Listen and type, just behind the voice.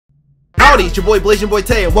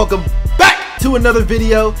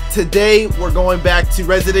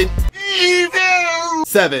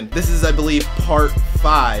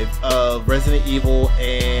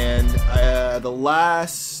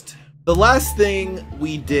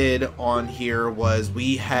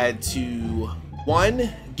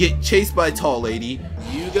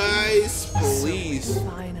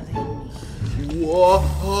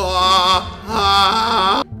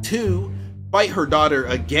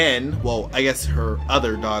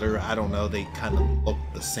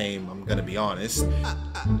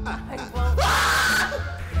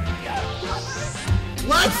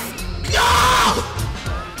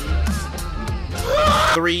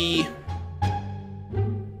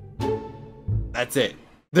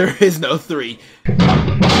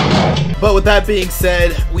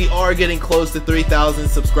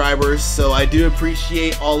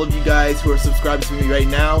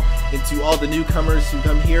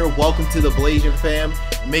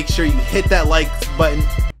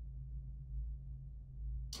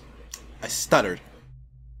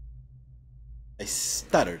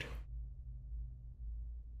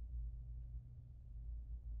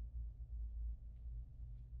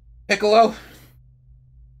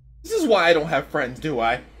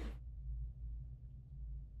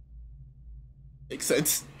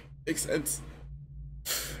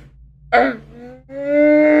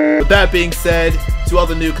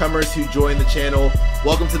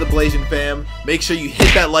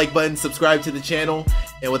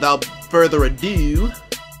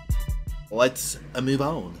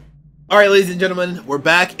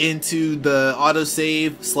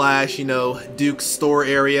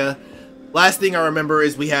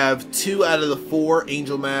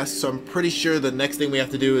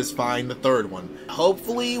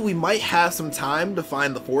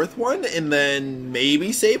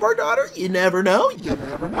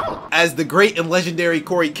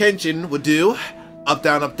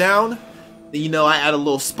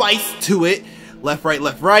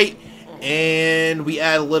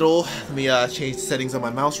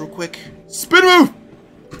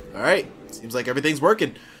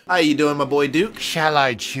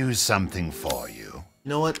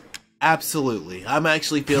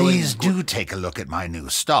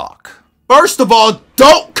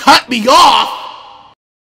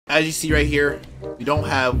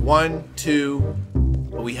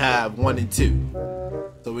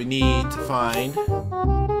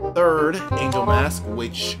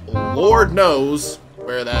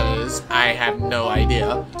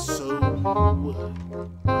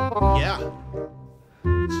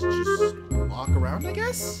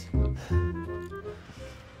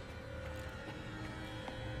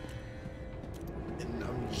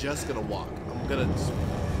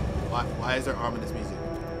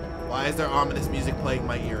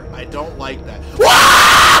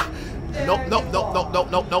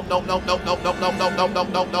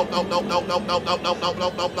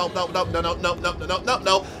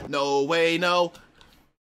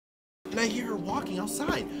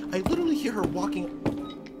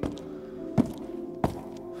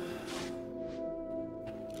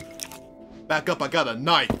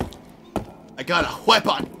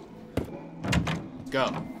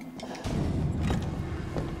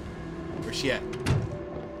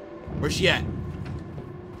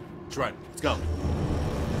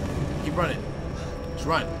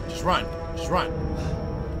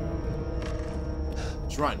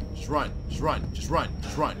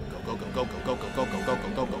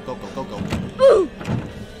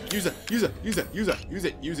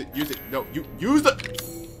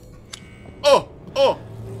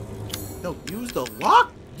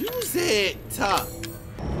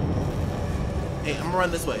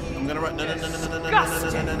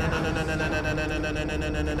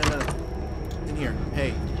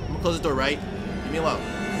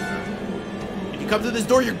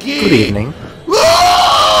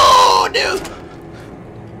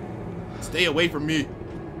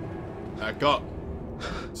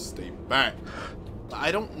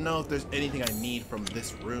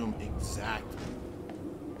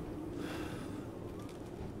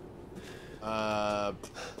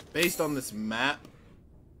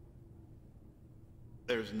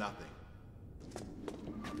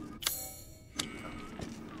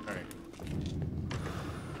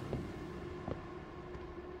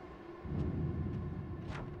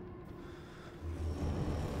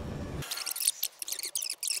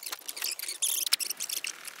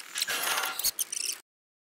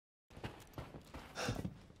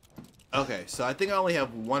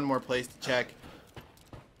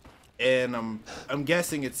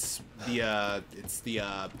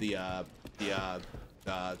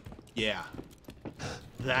Yeah.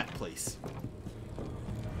 That place.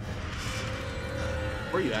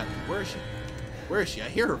 Where are you at? Where is she? Where is she? I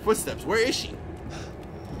hear her footsteps. Where is she?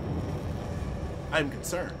 I'm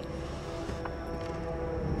concerned.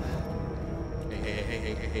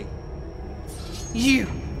 Hey. You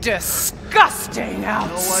disgusting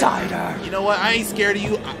outsider! You know what? I ain't scared of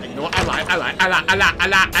you. You know what? I lied.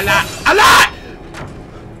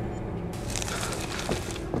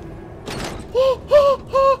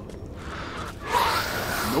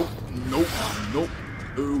 Nope.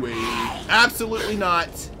 Oh, wait. Absolutely not.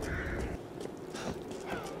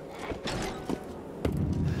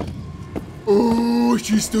 Oh,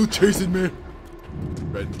 she's still chasing me.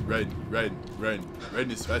 Run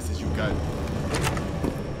as fast as you can.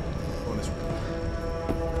 Go in this room.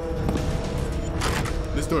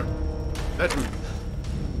 This door. That room.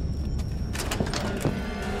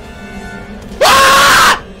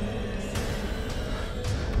 Ah!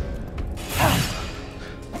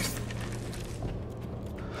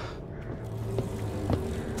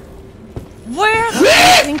 Where do you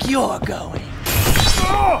think you're going?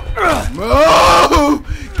 No!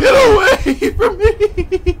 Get away from me!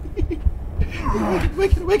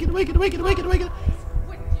 Wake it.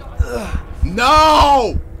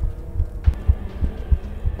 No!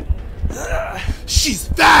 She's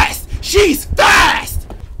fast!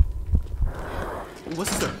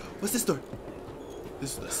 What's this door?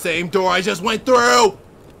 This is the same door I just went through!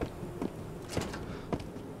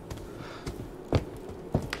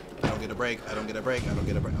 I don't get a break.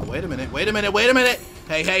 Oh, wait a minute.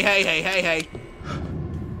 Hey.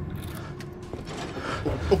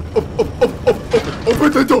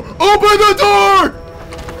 Open the door!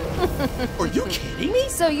 Are you kidding me?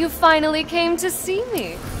 So you finally came to see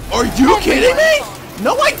me. Are you kidding me?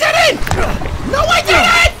 No, I didn't!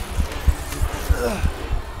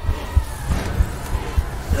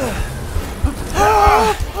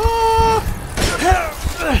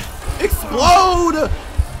 Explode!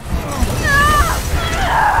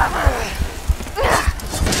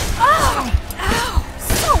 Ow!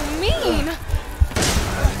 So mean!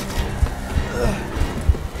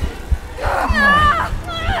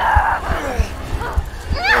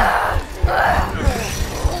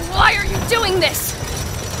 Why are you doing this?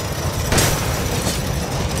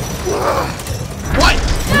 What?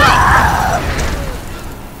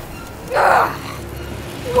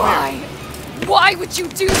 Why would you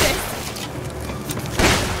do this?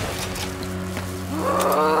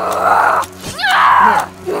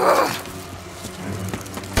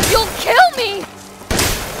 You'll kill me!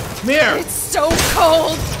 Come here! It's so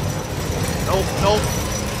cold! No,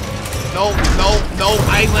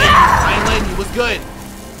 Island, it was good.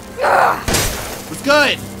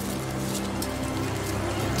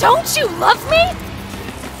 Don't you love me?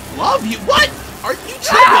 Love you? What? Are you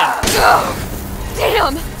tripping?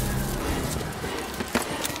 Damn!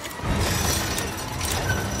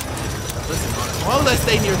 Listen, as long as I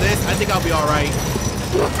stay near this, I think I'll be alright.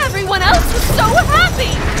 Everyone else was so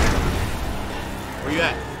happy! Where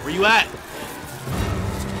you at?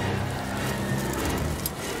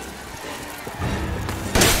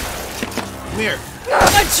 Come here. A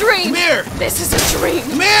dream! Come here! This is a dream!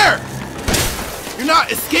 Come here! You're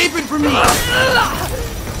not escaping from me! I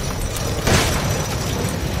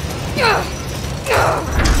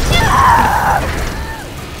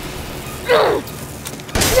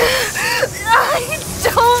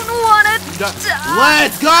don't want to die!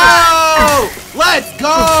 Let's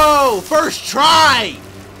go! First try!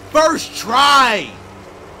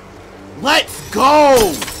 Let's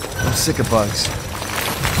go! I'm sick of bugs.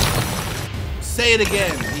 Say it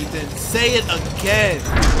again, Ethan. Say it again.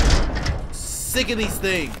 Sick of these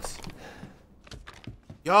things.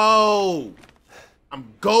 Yo,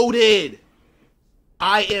 I'm goated.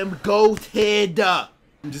 I am goated.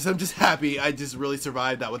 I'm just happy. I just really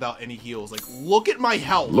survived that without any heals. Like, look at my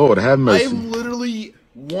health. Lord have mercy. I am literally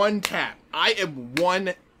one tap. I am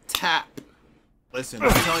one tap. Listen,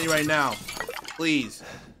 I'm telling you right now. Please,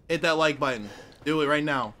 hit that like button. Do it right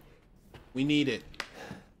now. We need it.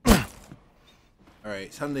 Alright,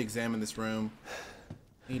 it's time to examine this room.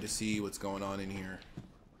 I need to see what's going on in here.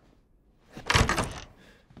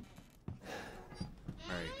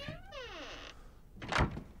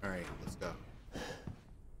 Alright, let's go.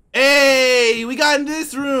 Hey, we got in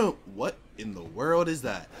this room! What in the world is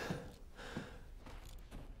that?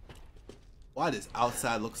 Why does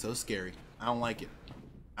outside look so scary? I don't like it.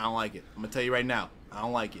 I'm gonna tell you right now. I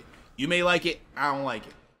don't like it. You may like it. I don't like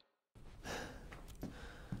it.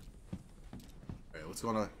 Alright, what's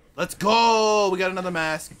going on? Let's go! We got another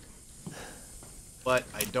mask. But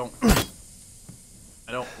I don't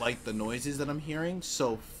I don't like the noises that I'm hearing,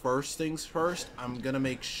 so first things first, I'm gonna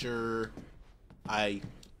make sure I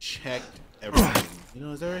checked everything. You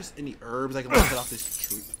know, is there any herbs I can cut off this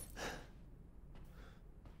tree?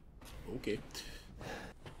 Okay.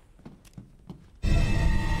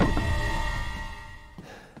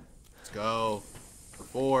 Let's go. For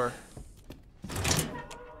 4.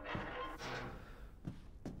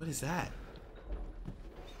 What is that?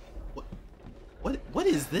 What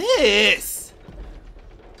is this?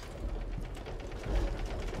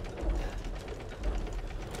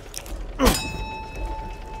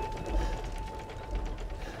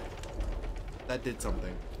 That did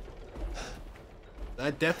something.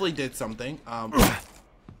 That definitely did something. That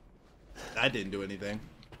didn't do anything.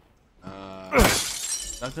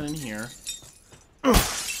 Nothing in here.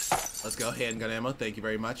 Let's go. Handgun ammo. Thank you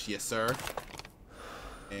very much. Yes, sir.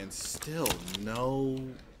 And still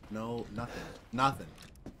nothing.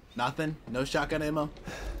 Nothing. No shotgun ammo.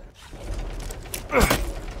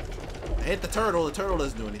 I hit the turtle. The turtle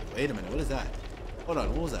doesn't do anything. Wait a minute. What is that? Hold on.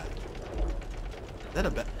 What was that? Is that a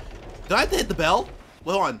bell? Do I have to hit the bell?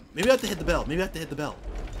 Well, hold on. Maybe I have to hit the bell. Maybe I have to hit the bell.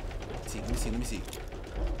 Let me see.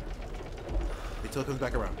 Wait till it comes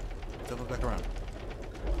back around.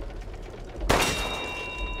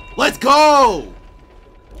 Let's go!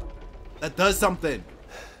 That does something.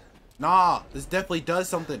 Nah, this definitely does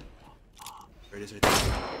something. There it is right there.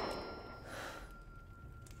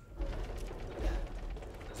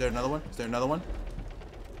 Is there another one?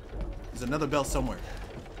 There's another bell somewhere.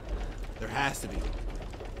 There has to be.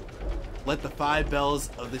 Let the 5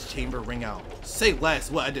 bells of this chamber ring out. Say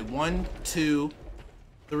less. What? I did 1, 2,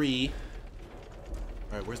 3.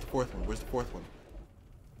 Alright, where's the 4th one? Where's 4?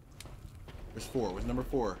 Where's number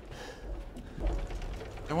 4?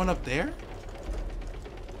 There one up there?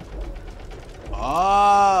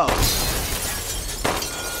 Oh!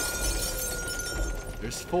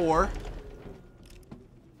 There's 4.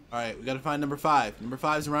 Alright, we gotta find number 5. Number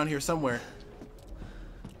 5's around here somewhere.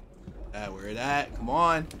 Where it at? Come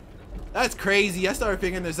on. That's crazy. I started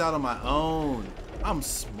figuring this out on my own. I'm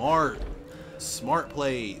smart. Smart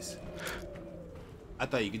plays. I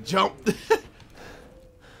thought you could jump.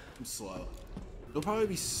 I'm slow. It'll probably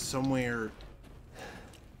be somewhere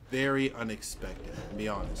very unexpected, to be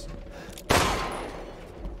honest. Is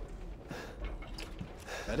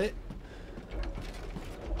that it?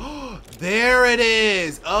 Oh, there it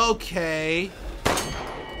is. Okay.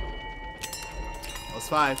 That's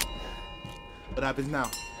 5. What happens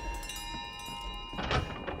now?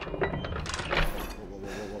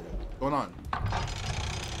 What's going on?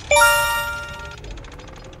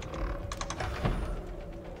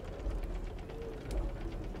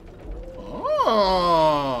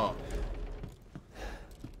 Oh.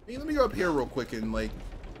 Hey, let me go up here real quick and like.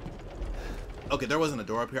 Okay, there wasn't a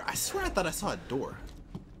door up here. I swear I thought I saw a door.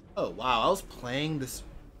 Oh wow, I was playing this.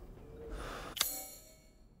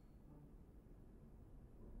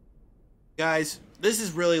 Guys, this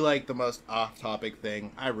is really like the most off-topic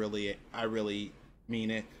thing. I really mean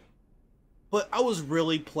it. But I was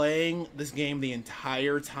really playing this game the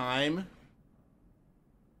entire time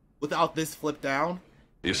without this flip down.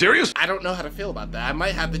 Are you serious? I don't know how to feel about that. I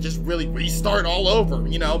might have to just really restart all over.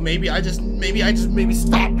 You know, maybe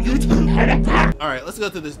stop YouTube. All right, let's go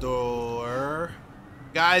through this door.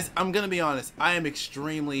 Guys, I'm gonna be honest. I am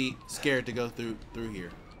extremely scared to go through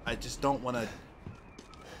here. I just don't want to.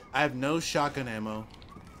 I have no shotgun ammo.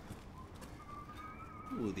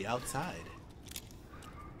 Ooh, the outside.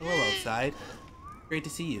 Hello, outside. Great to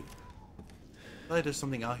see you. I feel like there's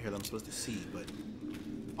something out here that I'm supposed to see, but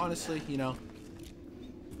honestly, you know,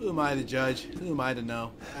 who am I to judge? Who am I to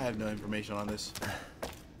know? I have no information on this.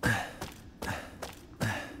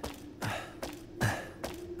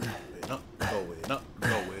 Going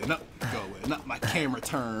up. My camera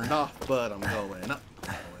turned off, but I'm going up.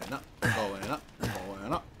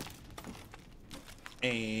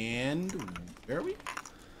 And where are we?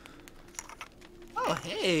 Oh,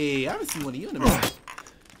 hey, I haven't seen one of you in a minute.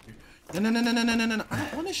 No. I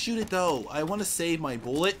don't want to shoot it though. I want to save my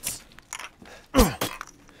bullets.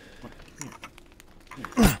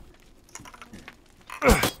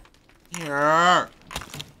 Here.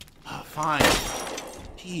 Oh, fine.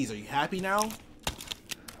 Jeez, are you happy now?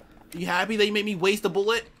 Are you happy that you made me waste a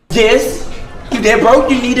bullet? Yes. You that broke,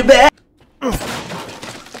 you need it back.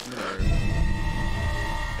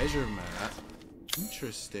 Measure map.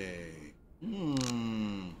 Interesting.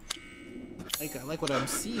 I like what I'm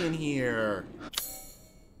seeing here.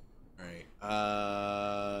 Alright.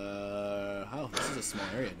 Oh, this is a small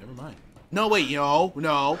area. Never mind. No, wait, no.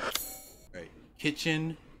 Alright.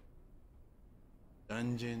 Kitchen.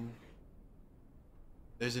 Dungeon.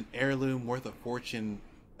 There's an heirloom worth a fortune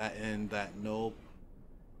in that noble.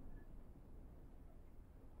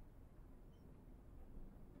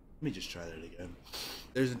 Let me just try that again.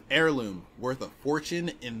 There's an heirloom worth a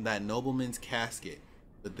fortune in that nobleman's casket,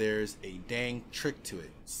 but there's a dang trick to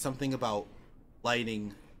it. Something about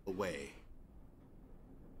lighting the way.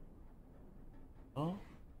 Oh.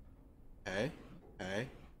 Okay. Okay.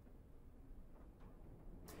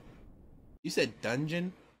 You said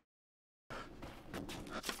dungeon?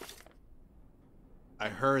 I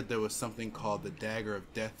heard there was something called the Dagger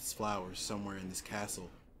of Death's Flowers somewhere in this castle.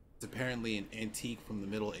 It's apparently an antique from the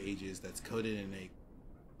Middle Ages that's coated in a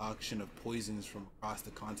auction of poisons from across the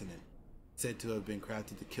continent, said to have been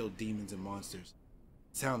crafted to kill demons and monsters.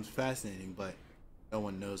 It sounds fascinating, but no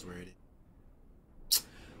one knows where it is.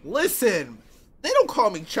 Listen, they don't call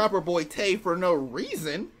me Chopper Boy Tay for no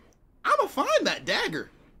reason. I'ma find that dagger,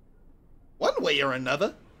 one way or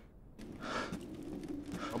another.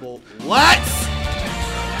 Let's.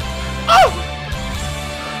 Oh!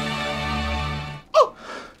 Oh!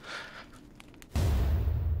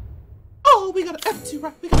 Oh, we got an F2,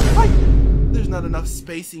 right? We got a fight. There's not enough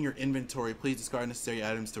space in your inventory. Please discard necessary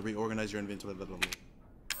items to reorganize your inventory. Blah, blah, blah.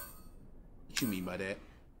 What you mean by that?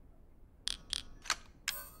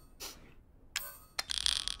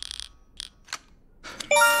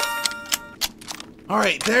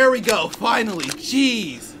 Alright, there we go. Finally.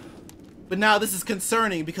 Jeez. But now this is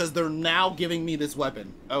concerning because they're now giving me this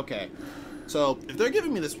weapon. Okay. So, if they're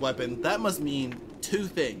giving me this weapon, that must mean two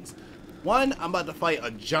things. One, I'm about to fight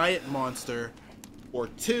a giant monster. Or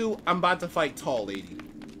two, I'm about to fight Tall Lady.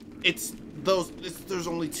 There's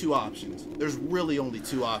only two options. There's really only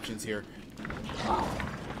two options here.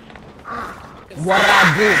 What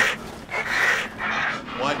I do?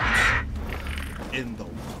 What in the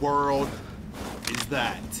world is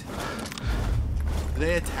that? Do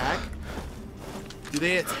they attack? Do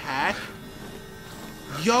they attack?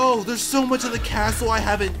 Yo, there's so much of the castle I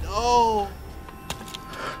haven't. Oh.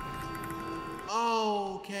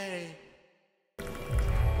 Oh, okay.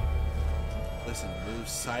 Listen, move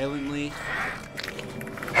silently.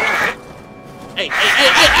 Hey, hey, hey,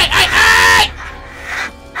 hey, hey, hey, hey!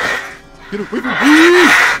 Get away from me!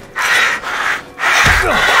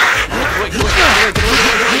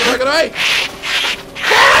 Get away!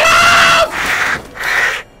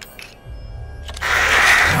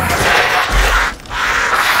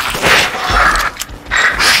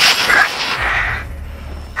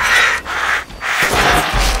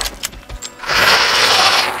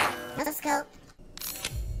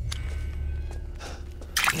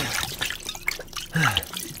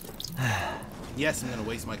 Yes, I'm gonna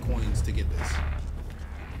waste my coins to get this.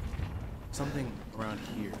 Something around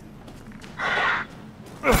here.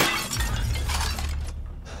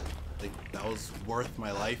 Like, that was worth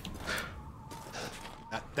my life.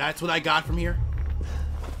 That's what I got from here.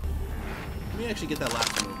 Let me actually get that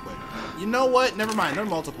last one real quick. You know what? Never mind. They're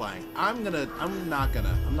multiplying. I'm not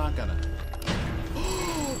gonna.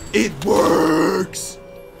 It works!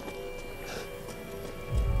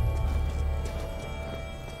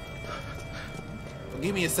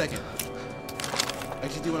 Give me a second. I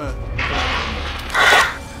actually do wanna.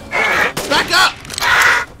 Back up!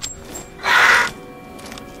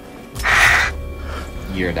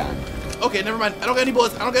 You're done. Okay, never mind. I don't got any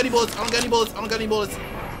bullets. I don't got any bullets. I don't got any bullets. I don't got any bullets.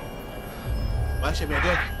 Well, actually, I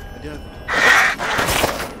do have.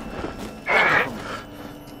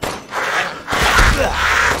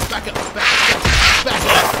 Back up. Back up. Back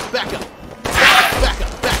up. Back up. Back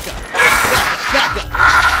up. Back up. Back up.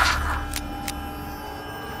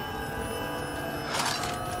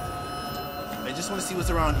 I just want to see what's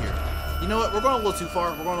around here. You know what? We're going a little too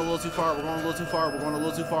far. We're going a little too far. We're going a little too far. We're going a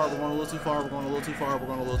little too far. We're going a little too far. We're going a little too far. We're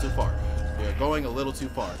going a little too far. We're going a little too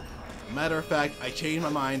far. Matter of fact, I changed my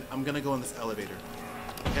mind. I'm gonna go in this elevator.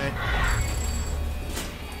 Okay?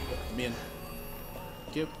 Come in.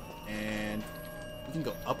 Yep. And we can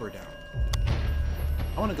go up or down.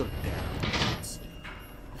 I want to go down. Let's see.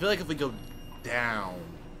 I feel like if we go down,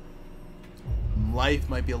 life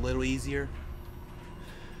might be a little easier.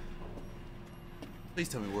 Please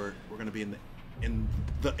tell me we're gonna be in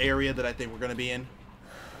the area that I think we're gonna be in.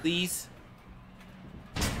 Please.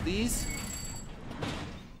 Please.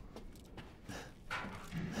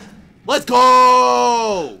 Let's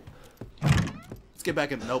go! Let's get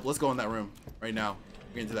back in. Nope, let's go in that room right now.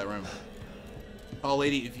 Get into that room. Oh,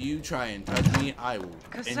 lady, if you try and touch me, I will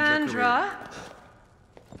end your career. Cassandra?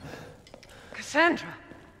 Cassandra?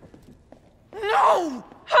 No!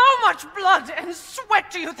 How much blood and sweat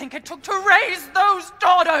do you think it took to raise those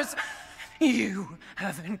daughters? You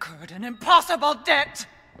have incurred an impossible debt.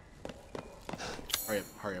 Hurry up,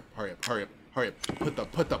 hurry up, hurry up, hurry up. Hurry up.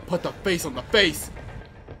 Put the face on the face.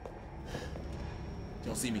 She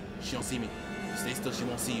don't see me. She don't see me. Stay still. She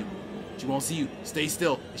won't see you. She won't see you. Stay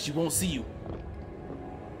still. She won't see you.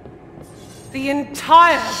 The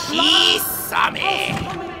entire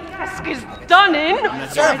Isami! desk is done in.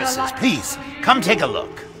 Services, please, come take a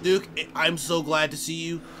look. Duke, I'm so glad to see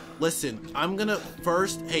you. Listen, I'm gonna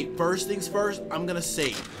first things first, I'm gonna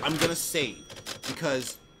save.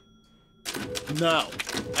 Because no.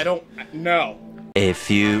 I don't no. A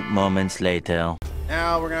few moments later.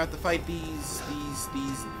 Now we're gonna have to fight these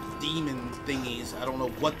demon thingies. I don't know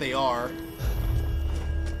what they are.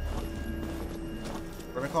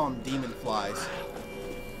 We're gonna call them demon flies.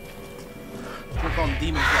 We're gonna call them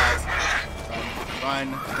demon flies.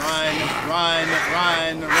 Run.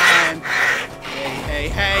 Hey.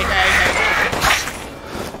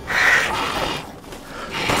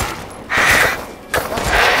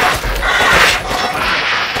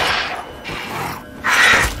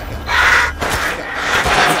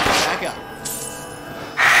 Back up.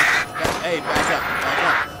 Hey, back up.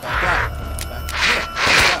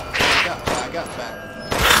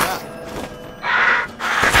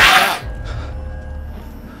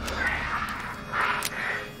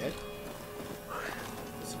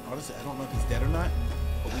 Honestly, I don't know if he's dead or not,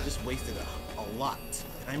 but we just wasted a lot,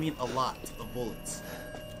 and I mean a lot of bullets.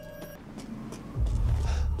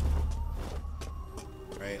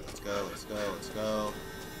 Alright, let's go.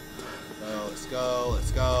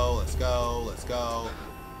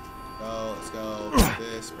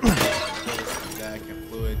 This, bring that, chem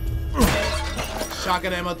fluid.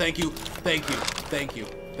 Shotgun ammo, thank you.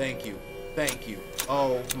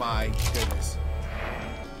 Oh my goodness.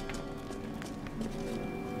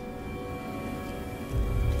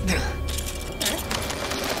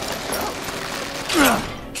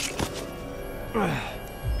 Are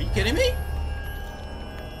you kidding me?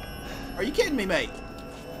 Are you kidding me, mate?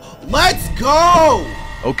 Let's go!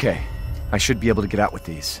 Okay, I should be able to get out with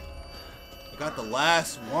these. I got the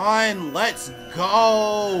last one. Let's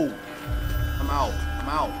go! I'm out.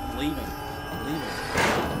 I'm leaving.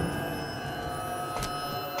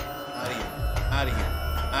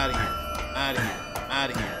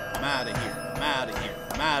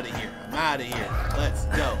 Out of here. Let's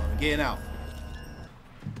go. I'm getting out.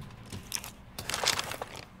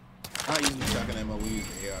 Not using shotgun ammo, we use a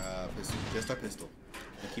pistol. Just our pistol.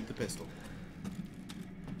 And keep the pistol.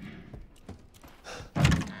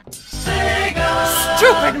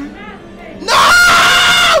 Stupid! No!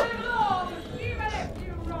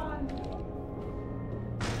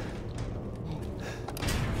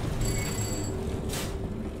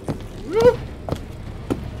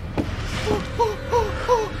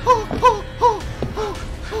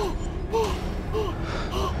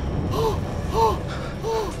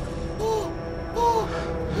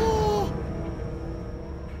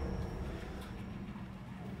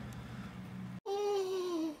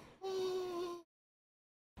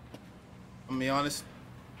 I'm gonna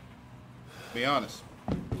be honest.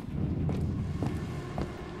 Are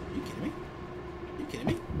you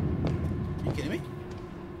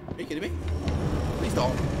kidding me? Please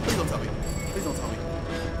don't tell me.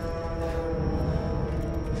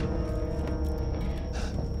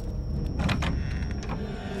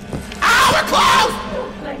 Ow, we're close!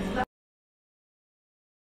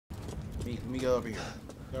 Let me go over here.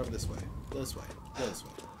 Go over this way. Go this way.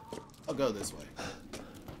 I'll go this way.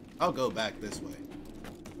 I'll go back this way.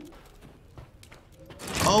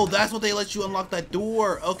 Oh, that's what they let you unlock that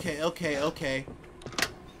door. Okay.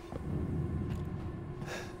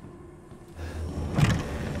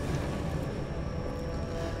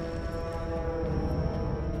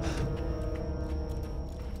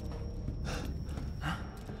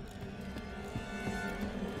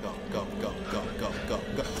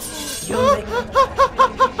 Go.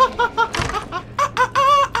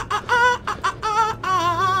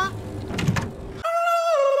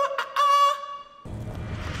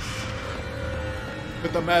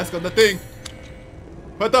 Put the mask on the thing!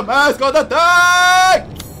 I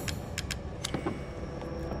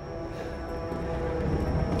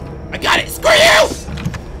got it! Screw you!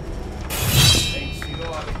 Thanks to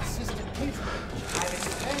your consistent patronage, I've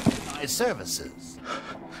expanded my services.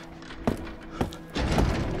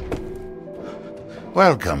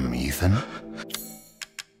 Welcome, Ethan.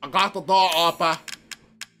 I got the door open.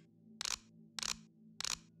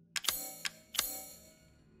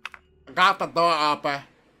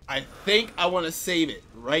 I think I want to save it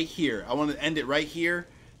right here. I want to end it right here.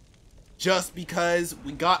 Just because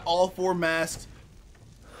we got all 4 masks.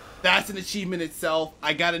 That's an achievement itself.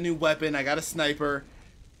 I got a new weapon. I got a sniper.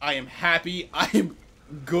 I am happy. I am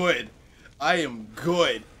good.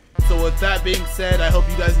 So with that being said, I hope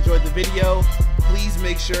you guys enjoyed the video. Please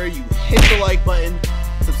make sure you hit the like button,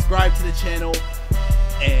 subscribe to the channel,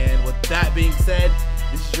 and with that being said,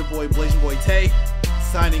 this is your boy Blazing Boy Tay,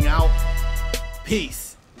 signing out.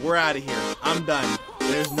 Peace. We're out of here. I'm done.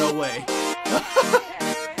 There's no way.